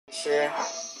Sure.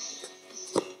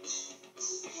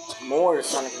 More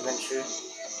Sonic Adventure.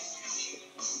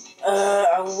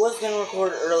 I was gonna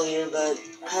record earlier, but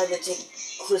I had to take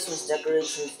Christmas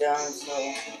decorations down, so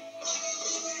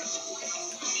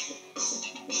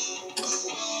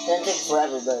didn't take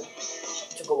forever, but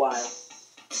it took a while.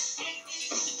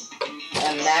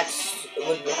 And max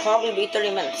would probably be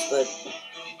 30 minutes, but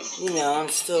you know, I'm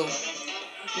still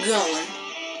going.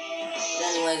 But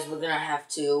anyways, we're gonna have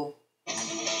to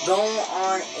go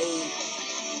on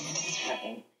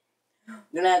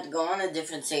we're gonna have to go on a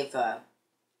different save file.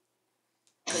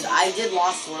 Cause I did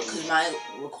Lost World because my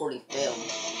recording failed.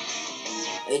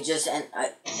 It just, and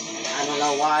I don't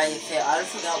know why it failed. I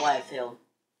forgot why it failed.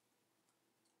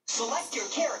 Select your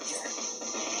character.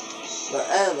 But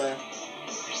anyway.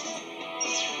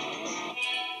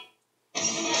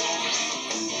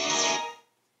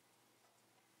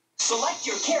 Select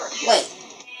your character. Wait.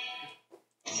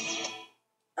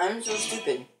 I'm so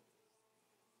stupid.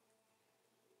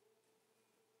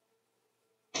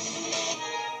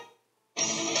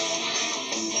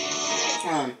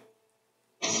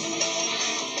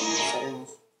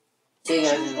 Settings. See you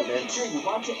guys in a bit. Picture you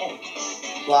want to edit.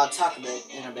 Well, I'll talk about it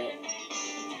in a bit.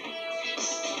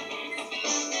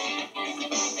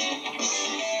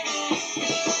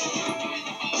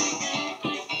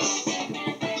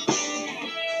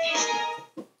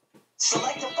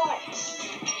 Select a file.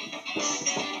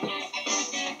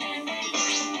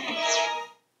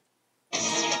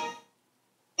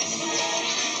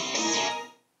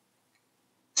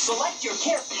 Select your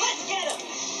character. Let's get him.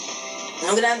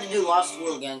 I'm gonna have to do Lost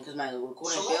World again because my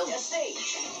recording failed. Select a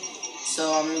stage.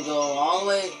 So I'm gonna go all the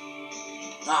way.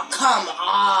 Oh, come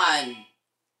on!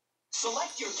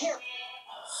 Select your character.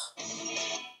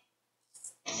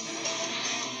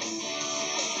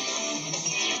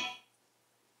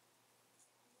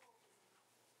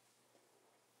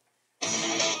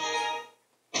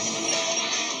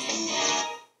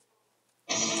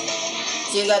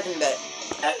 See you guys in a bit.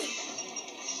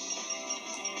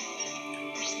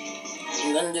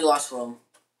 I'm gonna do Lost World.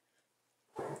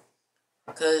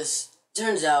 Because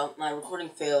turns out my recording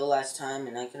failed last time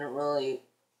and I couldn't really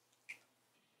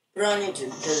put it on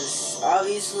YouTube. Because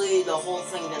obviously the whole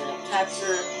thing didn't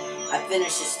capture. I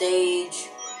finished the stage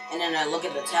and then I look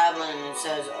at the tablet and it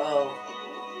says, oh.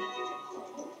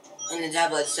 And the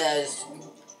tablet says,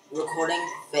 recording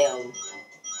failed.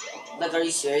 Like, are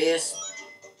you serious?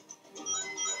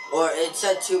 Or it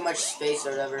said too much space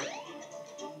or whatever.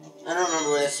 I don't remember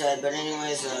what it said, but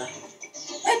anyways,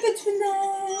 Epic Spin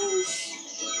Dash!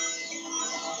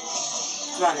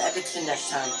 Come on, Epic Spin Dash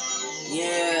time.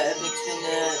 Yeah, Epic Spin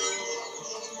Dash.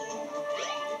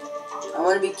 I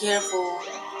want to be careful.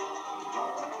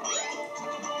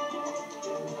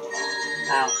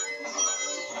 Ow.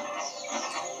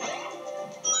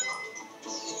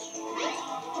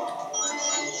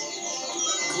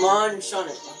 Come on,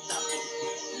 Sonic.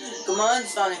 Come on,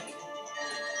 Sonic.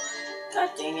 God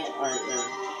dang it. Alright, there.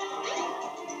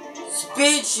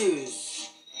 Speed shoes.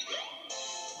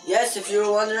 Yes, if you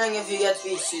were wondering if you get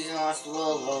speed shoes in Lost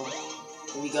World, well,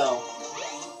 here we go.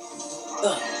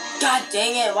 Ugh. God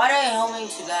dang it. Why did I help me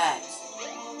to that?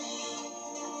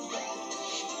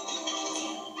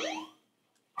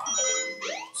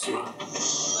 See.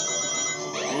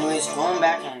 Anyways, going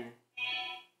back in.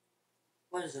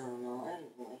 What is it? I don't know. I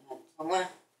didn't really have it somewhere.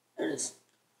 There it is.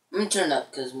 I'm gonna turn it up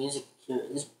because music here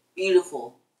is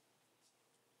beautiful.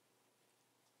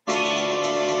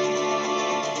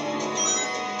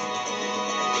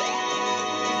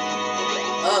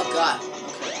 Oh god.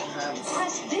 Okay.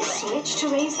 Press this switch to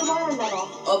raise the water level.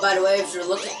 Oh, by the way, if you're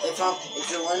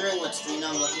wondering what screen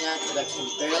I'm looking at, because I can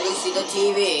barely see the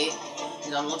TV,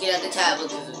 because I'm looking at the tablet,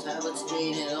 because the tablet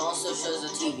screen, and it also shows the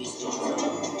TV screen.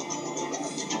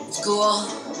 So it's cool.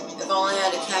 If I only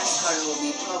had a capture card, it would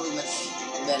be probably much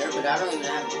better, but I don't even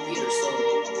have a computer, so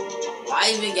why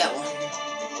even get one?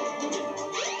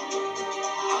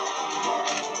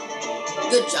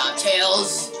 Good job,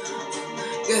 Tails.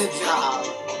 Good job.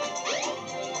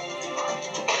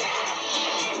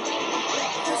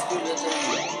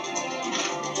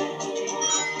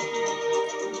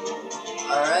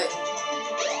 Alright.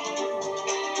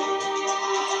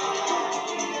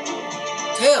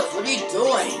 Tails, what are you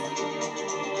doing?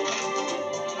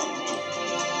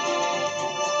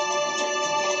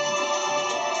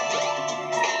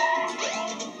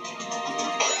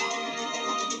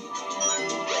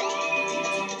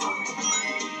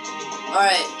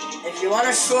 Alright, if you want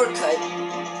a shortcut,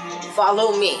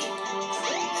 follow me.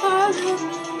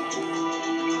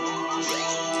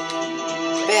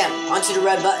 Bam, onto the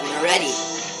red button, you're ready.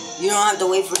 You don't have to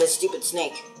wait for the stupid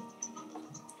snake.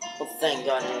 Oh, thank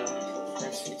God.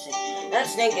 That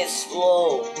snake is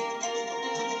slow.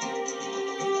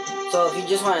 So if you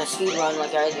just want to speed run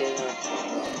like I do,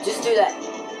 just do that.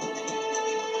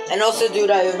 And also do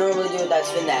what I would normally do with that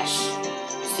spin dash.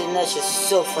 Spin dash is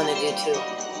so fun to do too.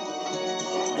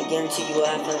 I guarantee you will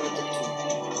have fun with it too.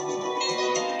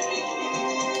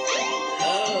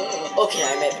 Okay,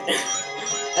 I made it.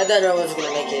 I thought I wasn't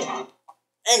gonna make it.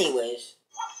 Anyways.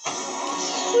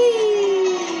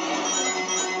 Whee!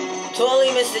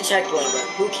 Totally missed the checkpoint, but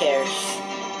who cares?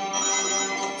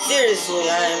 Seriously,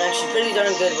 I am actually pretty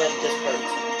darn good with this part.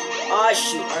 Ah,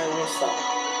 shoot, I almost fell.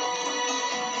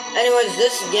 Anyways,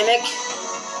 this gimmick,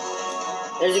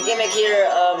 there's a gimmick here,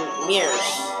 mirrors.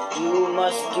 You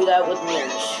must do that with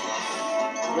mirrors.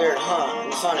 Weird, huh?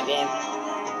 In the Sonic game.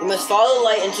 You must follow the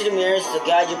light into the mirrors to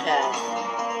guide your path.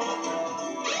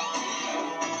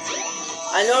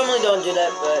 I normally don't do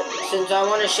that, but since I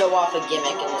want to show off a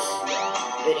gimmick in this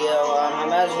video, I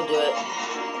might as well do it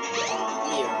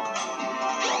here.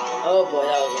 Oh boy,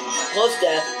 that was a close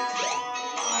death.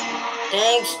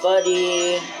 Thanks,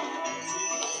 buddy.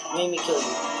 Made me kill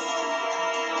you.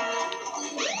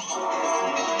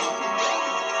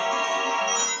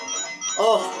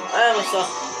 Oh, I almost saw.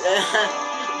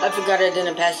 I forgot I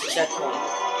didn't pass the checkpoint.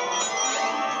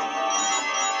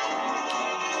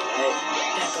 Alright,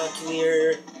 back onto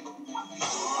here.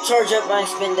 Charge up my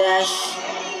spin dash.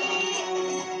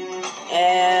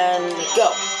 And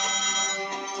go.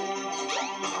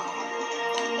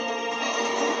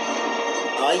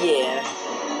 Oh yeah.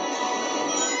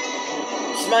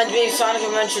 This reminds me of Sonic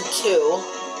Adventure 2.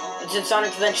 And since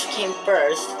Sonic Adventure came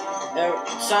first,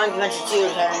 Sonic Adventure 2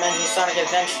 kind of reminds me of Sonic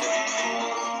Adventure.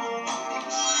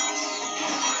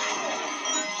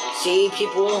 See,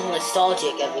 people,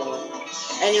 nostalgic, everyone.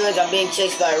 Anyways, I'm being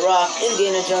chased by a rock,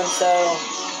 Indiana Jones style.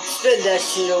 Spin that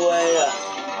shit away.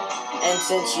 And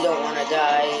since you don't want to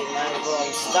die, you might as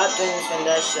well stop doing the spin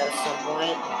dash at some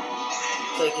point.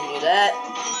 So you can do that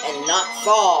and not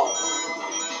fall.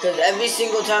 Because every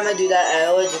single time I do that, I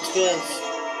always experience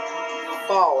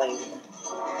falling.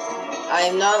 I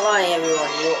am not lying,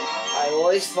 everyone. I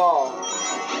always fall.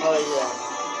 Oh, yeah.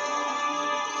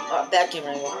 Back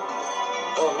camera angle.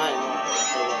 Oh, not anymore.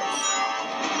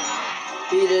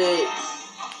 Beat it.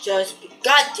 Just.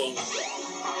 God dang it.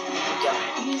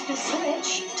 Use the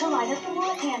switch to light up the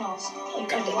wall panels. You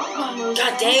can walk on those.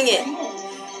 God dang it.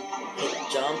 Okay,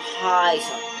 jump high,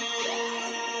 son.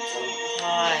 Jump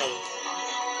high.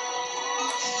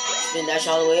 Spin dash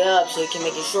all the way up so you can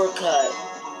make a shortcut.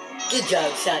 Good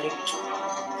job, Sonic.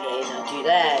 Okay, now do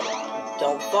that.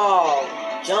 Don't fall.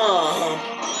 Jump.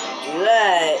 Do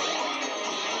that.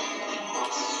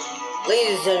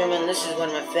 Ladies and gentlemen, this is one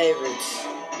of my favorite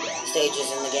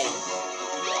stages in the game.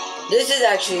 This is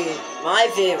actually my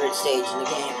favorite stage in the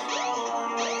game.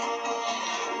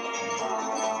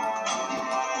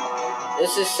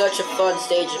 This is such a fun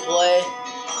stage to play.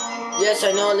 Yes,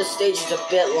 I know this stage is a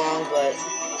bit long, but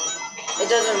it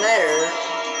doesn't matter.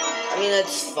 I mean,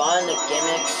 it's fun, the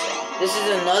gimmicks. This is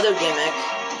another gimmick.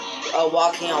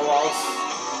 Walking on walls.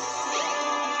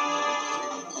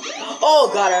 Oh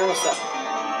god, I almost fell.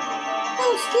 That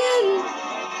was scary.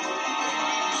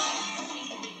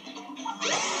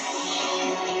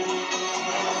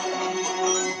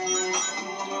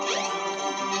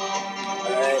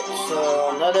 Alright, so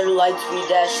another light speed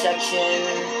dash section.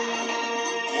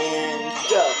 And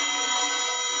go.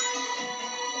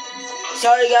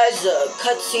 Sorry guys, the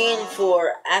cutscene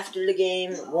for after the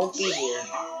game won't be here.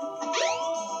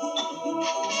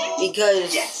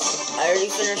 Because I already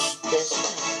finished this.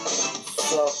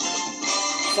 So,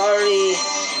 sorry,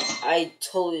 I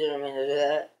totally didn't mean to do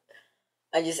that.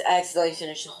 I just accidentally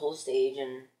finished the whole stage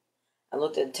and I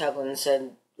looked at the tablet and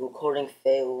said, recording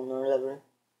failed or whatever.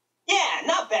 Yeah,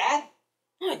 not bad.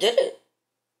 Oh, I did it.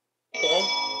 Okay,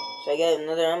 so I got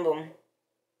another emblem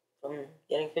from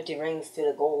getting 50 rings to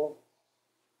the goal.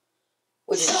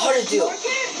 Which is hard to do.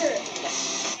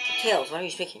 Tails, why are you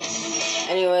speaking?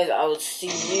 Anyways, I will see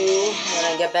you when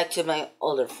I get back to my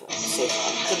other save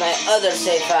file. To my other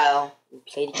save file.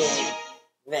 Play the game.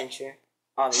 Adventure.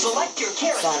 Obviously. Select your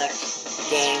character. Sonic.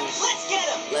 Game. Let's get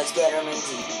him. Let's get him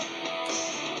indeed.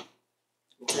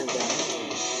 Turn down.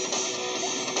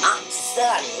 I'm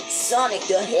Sonic. Sonic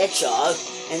the Hedgehog.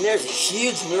 And there's a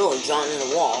huge mural drawn in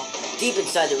the wall. Deep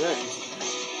inside the ruins.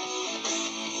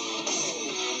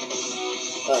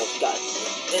 Oh god.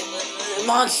 A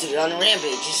monster on a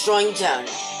rampage, destroying town.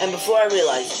 And before I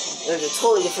realized it, there's a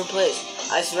totally different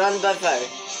place. I was surrounded by fire.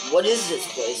 What is this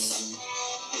place?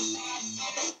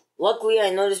 Luckily,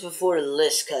 I noticed before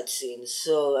this cutscene,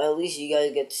 so at least you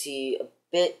guys get to see a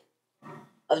bit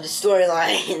of the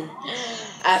storyline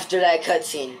after that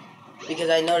cutscene. Because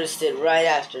I noticed it right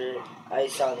after I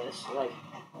saw this. Like,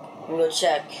 let me go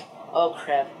check. Oh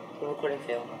crap, the recording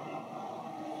failed.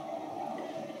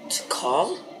 It's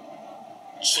called?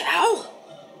 Chao?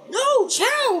 No,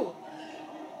 Chao!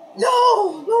 No!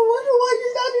 No wonder why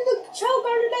you're not in the Chao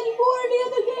Garden anymore in the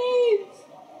other games!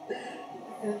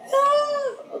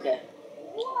 Ah! Okay.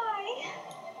 Why?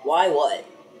 Why what?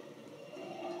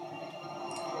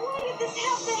 Why did this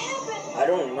have to happen? I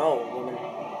don't know, woman.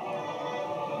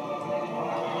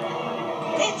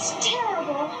 It's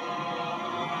terrible.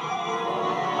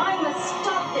 I must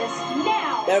stop this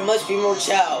now. There must be more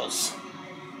Chaos.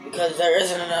 Because there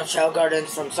isn't enough Chao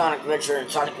Gardens from Sonic Adventure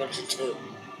and Sonic Adventure 2.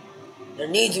 There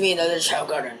needs to be another Chao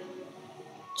Garden.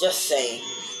 Just saying.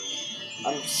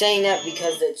 I'm saying that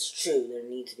because it's true. There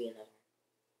needs to be another.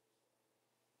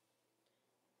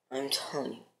 I'm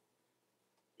telling you.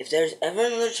 If there's ever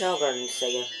another Chao Garden,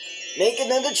 Sega, make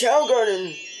another Chao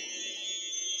Garden!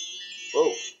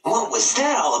 Whoa. What was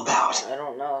that all about? I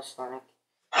don't know, Sonic.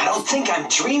 I don't think I'm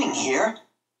dreaming here.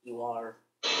 You are.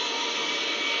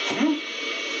 Hmm?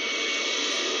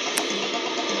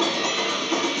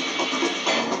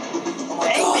 Oh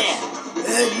my God.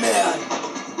 Eggman!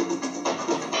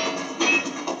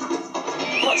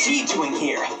 What's he doing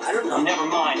here? I don't know. Never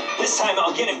mind. This time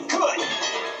I'll get him good.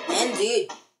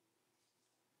 Indeed.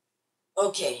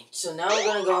 Okay, so now we're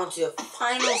gonna go into the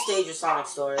final stage of Sonic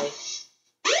Story. And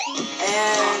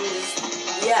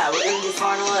yeah, we're gonna do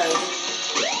Final Egg.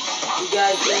 You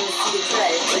guys are gonna see the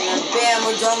credits, and then bam,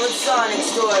 we're done with Sonic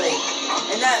Story.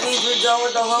 And that means we're done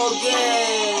with the whole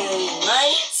game,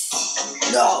 right?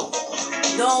 No.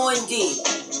 No indeed.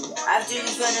 After you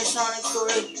finish Sonic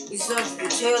Story, you still have the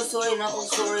Tails Story,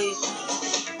 Knuckles Story,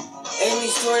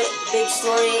 Amy Story, Big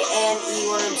Story, and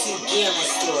E1 and 2 Gamma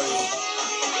Story.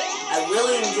 I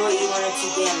really enjoy E1 and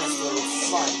 2 Gamma Story. It's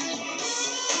fun.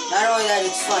 Not only that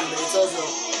it's fun, but it's also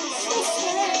so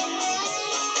sad.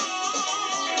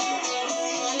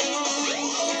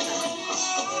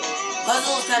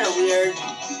 Puzzle's kind of weird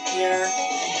here.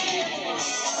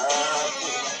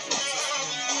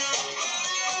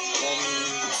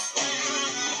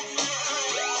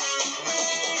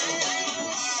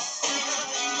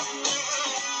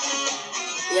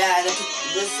 Yeah, this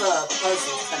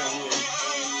puzzle's kind of weird.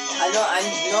 I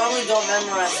normally don't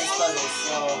memorize these puzzles,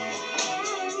 so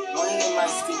don't even my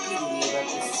stupidity about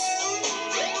this.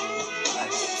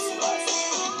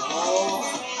 Oh,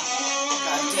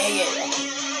 god dang it!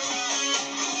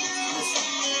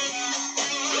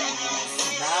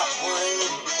 That one.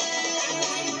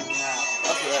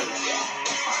 Okay, there we go.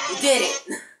 We did it.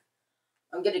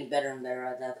 I'm getting better and better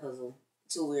at that puzzle.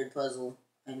 It's a weird puzzle.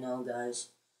 I know, guys.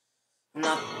 I'm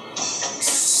not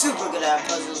super good at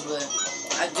puzzles, but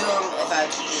I do them if I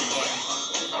play the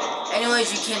game.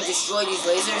 Anyways, you can destroy these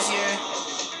lasers here.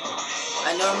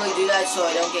 I normally do that so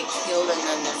I don't get killed, and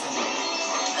then there's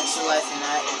an extra life in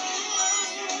that.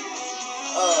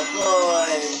 Oh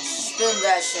boy, spin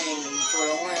dashing for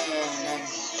the win, and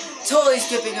totally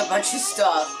skipping a bunch of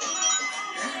stuff.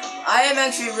 I am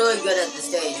actually really good at the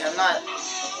stage. I'm not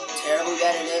terribly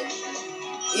bad at it.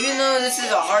 Even though this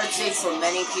is a hard stage for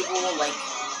many people, like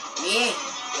me.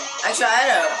 Actually, I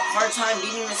had a hard time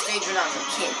beating the stage when I was a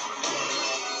kid.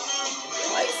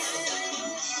 Life.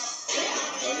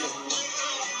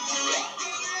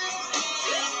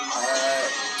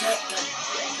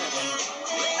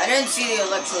 I didn't see the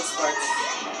electro sparks.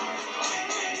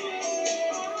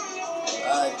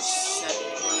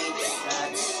 Checkpoint,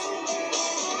 that's...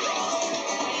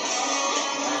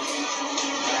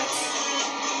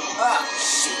 Ah,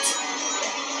 shit.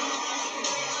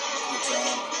 Good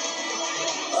job.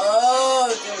 Oh,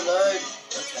 dear Lord.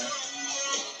 Okay.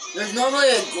 There's normally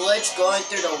a glitch going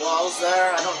through the walls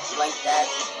there. I don't like that.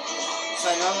 So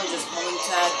I normally just homing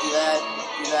tag, do that,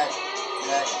 do that, do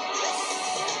that.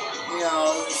 You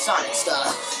know, Sonic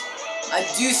stuff. I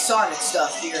do Sonic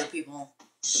stuff here, people.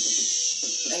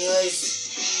 Anyways.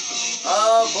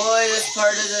 Oh boy, this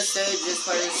part of the stage,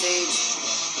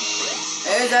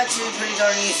 it is actually pretty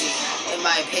darn easy, in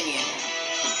my opinion.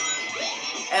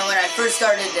 And when I first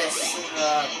started this,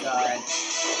 oh god, I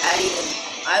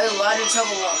had a lot of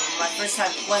trouble my first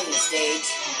time playing the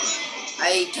stage.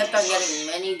 I kept on getting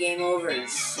many game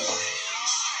overs.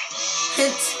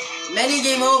 Many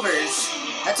game overs.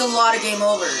 That's a lot of game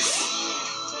overs.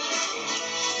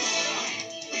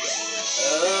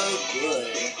 Oh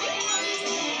good.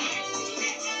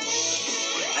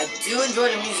 I do enjoy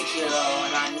the music here though,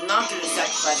 and I'm not going to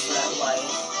sacrifice for that life.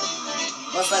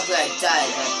 Most likely I died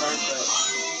at that part, but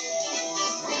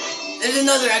there's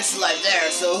another extra life there,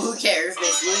 so who cares,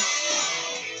 basically.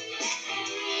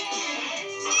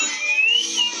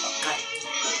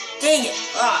 Dang it!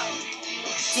 Ah!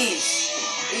 Jeez.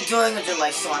 What are you doing with your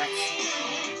life, Sonic?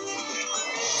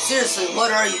 Seriously, what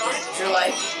are you doing with your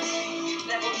life?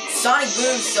 Sonic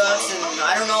Boom sucks, and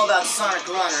I don't know about Sonic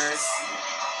Runners.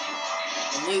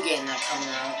 The new game that's coming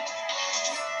out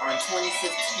on 2015.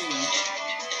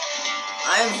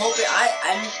 I'm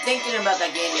thinking about that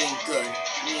game being good.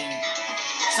 I mean,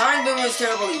 Sonic Boom was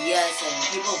terrible, yes, and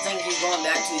people think he's going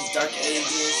back to his dark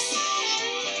ages.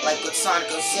 Like with Sonic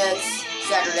 06,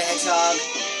 Shadow the Hedgehog.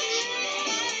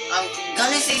 I'm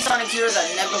gonna say Sonic Heroes,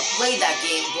 I've never played that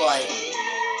game, but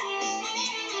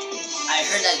I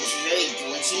heard that it's very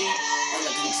glitchy, and the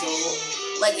control,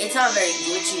 like, it's not very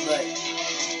glitchy, but,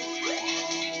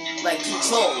 like,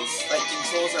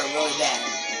 controls are really bad.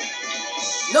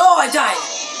 No, I died!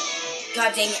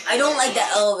 God dang it, I don't like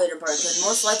that elevator part, because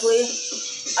most likely,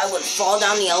 I would fall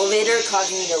down the elevator,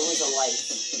 causing me to lose a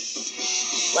life.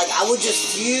 Like, I would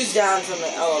just fuse down from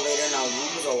the elevator, and I would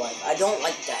lose a life. I don't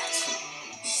like that.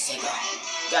 Sega.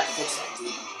 Gotta fix that,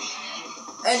 dude.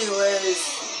 Anyways,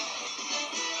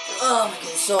 oh my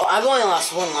god, so I've only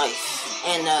lost one life,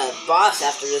 and the boss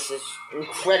after this is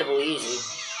incredibly easy.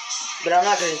 But I'm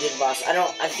not gonna do the boss.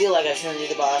 I feel like I shouldn't do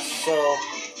the boss, so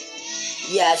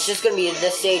yeah, it's just gonna be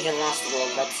this stage and Lost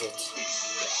World, that's it.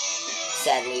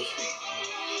 Sadly.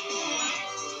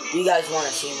 You guys wanna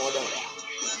see more, don't you?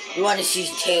 You wanna see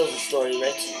Tails' story,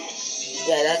 right?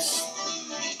 Yeah, that's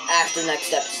after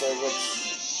next episode, which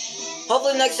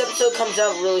hopefully next episode comes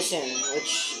out really soon,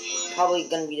 which probably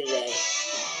gonna be today.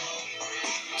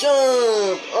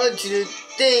 Jump onto the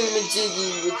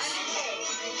thingamajiggy, which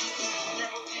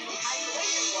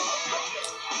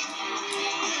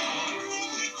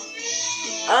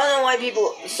I don't know why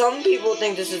some people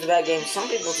think this is a bad game, some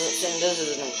people think this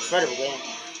is an incredible game.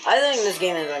 I think this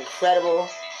game is incredible.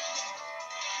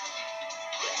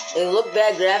 It looked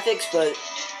bad graphics, but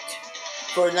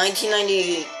for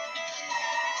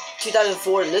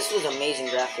 2004, this was amazing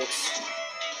graphics.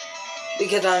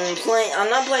 Because I'm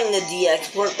not playing the DX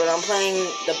port, but I'm playing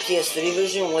the PS3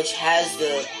 version, which has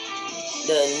the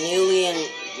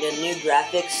new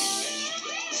graphics.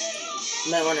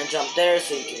 You might want to jump there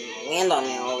so you can land on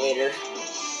the elevator.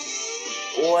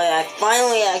 Boy, I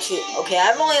finally actually... Okay,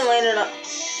 I've only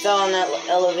fell on that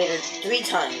elevator 3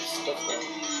 times before.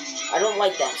 I don't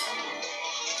like that.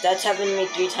 If that's happened to me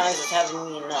 3 times, it's happened to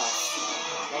me enough.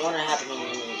 I want to happen to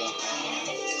me again.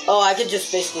 Oh, I could just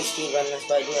basically speedrun this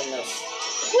by doing this.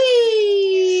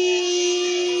 Whee!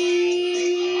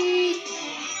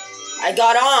 I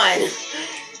got on!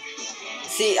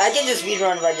 See, I can just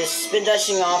speedrun by just spin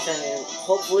dashing off and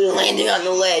hopefully landing on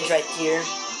the ledge right here.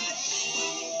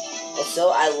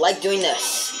 Also, I like doing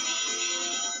this.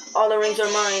 All the rings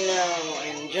are mine now,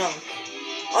 and jump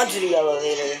onto the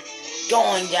elevator,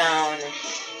 going down.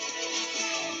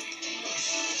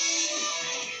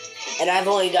 And I've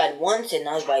only died once, and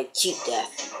that was by cheap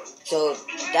death. So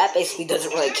that basically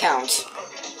doesn't really count.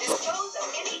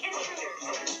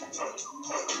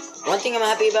 One thing I'm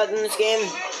happy about in this game,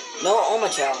 no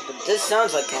Omochao, but this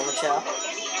sounds like Omochao.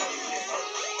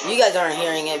 You guys aren't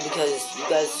hearing it because you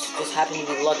guys just happen to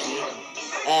be lucky,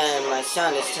 and my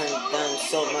sound is turned down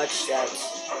so much that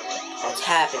that's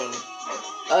happening.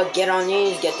 Get on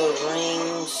these, get those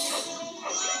rings.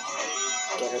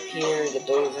 Get up here, get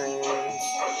those rings.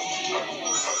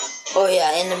 Oh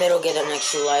yeah, in the middle, get an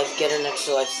extra life, get an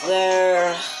extra life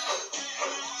there.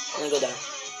 Let me go down.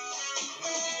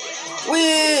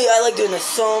 Whee! I like doing this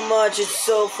so much, it's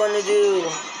so fun to do.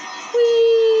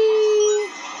 Whee!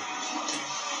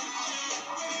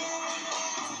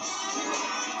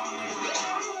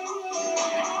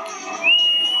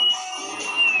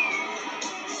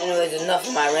 Anyways, enough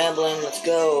of my rambling, let's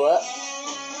go up.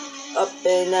 Up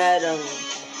and at 'em.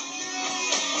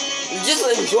 Just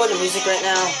enjoy the music right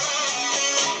now.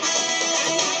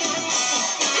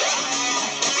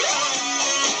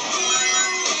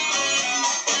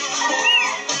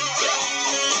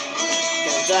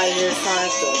 Don't die here,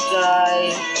 Sonic, don't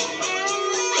die.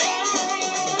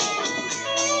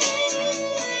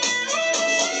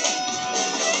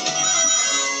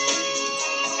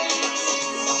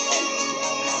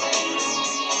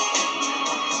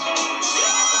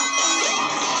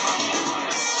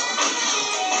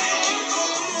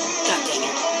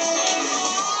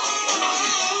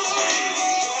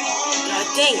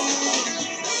 Dang it!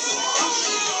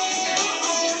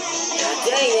 God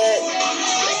dang it!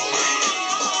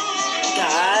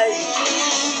 God!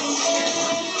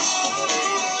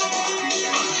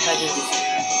 I can just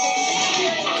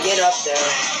get up there.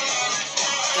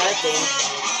 God dang it.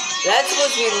 That's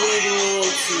supposed to be leading me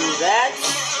into that.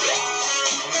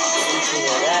 Into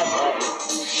that button.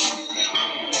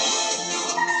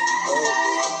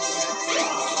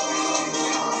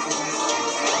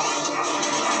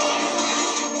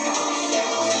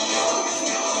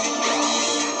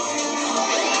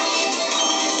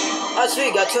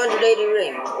 sweet, got 280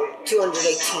 rings.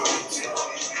 218.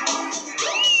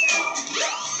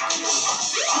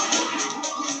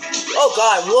 Oh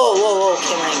god, whoa,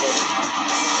 camera angle.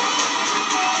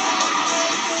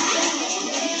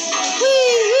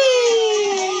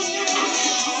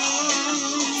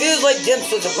 Feels like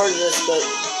Dimps was a part of this, but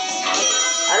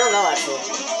I don't know actually.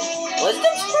 Was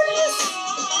Dimps part of this?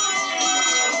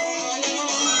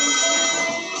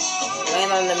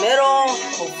 Land on the middle,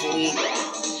 hopefully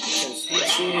some sweet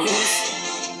shoes.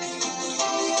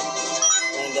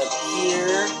 Land up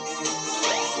here.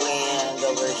 Land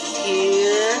over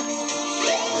here.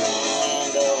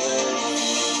 Land over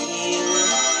here.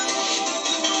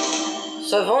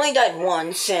 So I've only died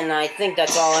once, and I think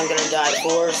that's all I'm gonna die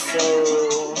for, so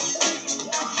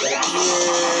get up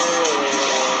here.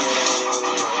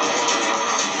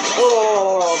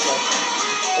 Oh, okay.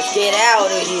 Let's get out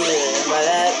of here. And by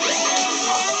that,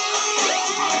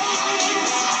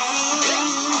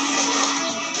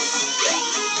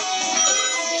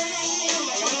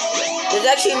 there's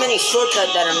actually a mini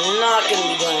shortcut that I'm not going to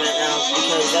be doing right now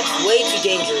because that's way too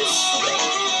dangerous.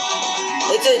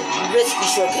 It's a risky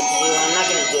shortcut to do. I'm not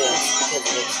going to do it because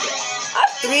of it. I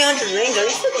have 300 rings. Are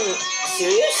you freaking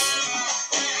serious?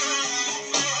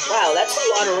 Wow, that's a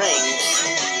lot of rings.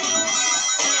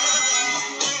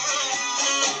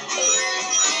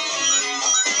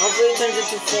 Hopefully it turns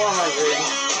into 400,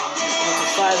 into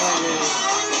 500,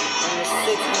 and to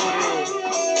 600,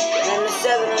 and to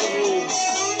 700.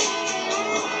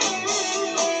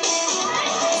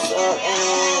 So,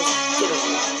 animals, get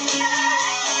over.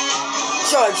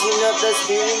 Charging up the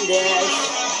spin dash.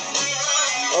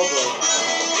 Oh boy.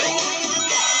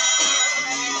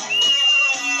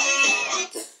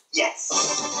 Yes!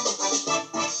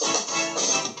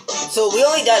 So we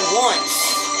only died once.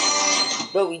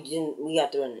 But we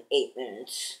got through in 8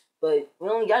 minutes. But we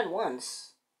only died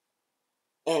once.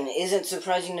 And it isn't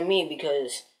surprising to me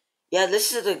because, yeah,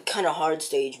 this is a kind of hard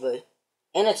stage,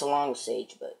 and it's a long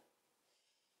stage, but,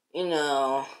 you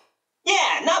know.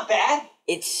 Yeah, not bad.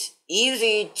 It's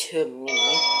easy to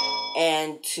me,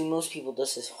 and to most people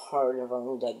this is hard. I've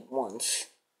only died once.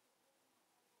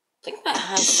 I think my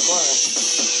high score.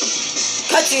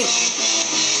 Cutscene!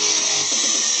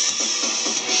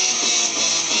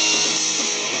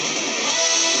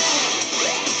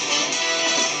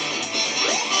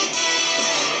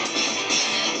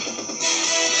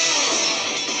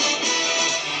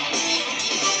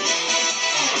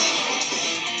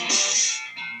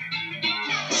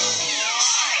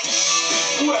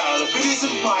 Well, if it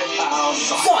isn't my pal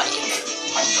Sonic!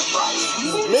 I'm surprised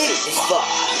You made it this far.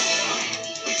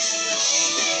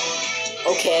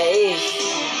 Okay.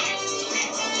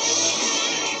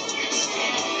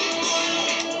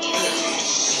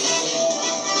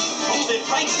 Hold it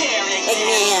right there,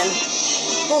 Eggman.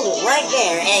 Hold it right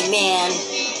there, Eggman.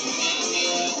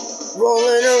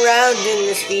 Rolling around in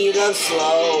the speed of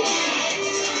slow.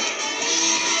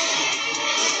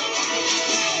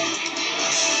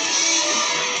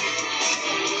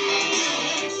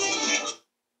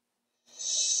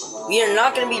 We are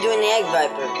not going to be doing the Egg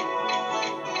Viper.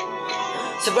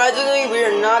 Surprisingly, we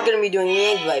are not going to be doing the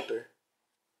Egg Viper.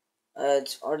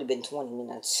 It's already been 20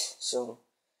 minutes, so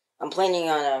I'm planning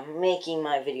on making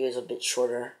my videos a bit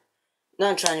shorter.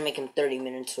 Not trying to make them 30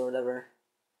 minutes or whatever,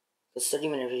 because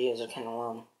 30-minute videos are kind of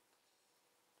long.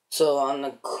 So I'm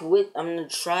gonna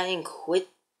try and quit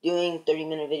doing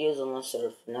 30-minute videos unless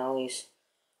they're finales.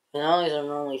 Finales are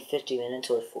normally 50 minutes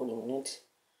or 40 minutes,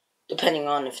 depending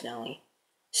on the finale.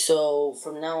 So,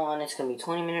 from now on, it's going to be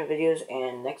 20-minute videos,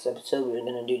 and next episode, we're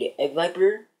going to do the Egg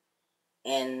Viper,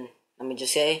 and let me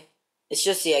just say, it's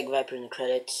just the Egg Viper in the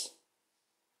credits.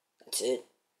 That's it.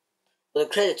 Well, the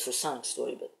credits for Sonic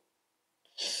Story, but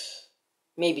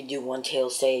maybe do one tail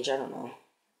stage, I don't know.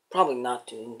 Probably not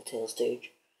doing the tail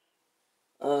stage.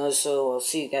 So, I'll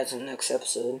see you guys in the next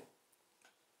episode.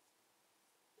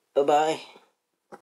 Bye-bye.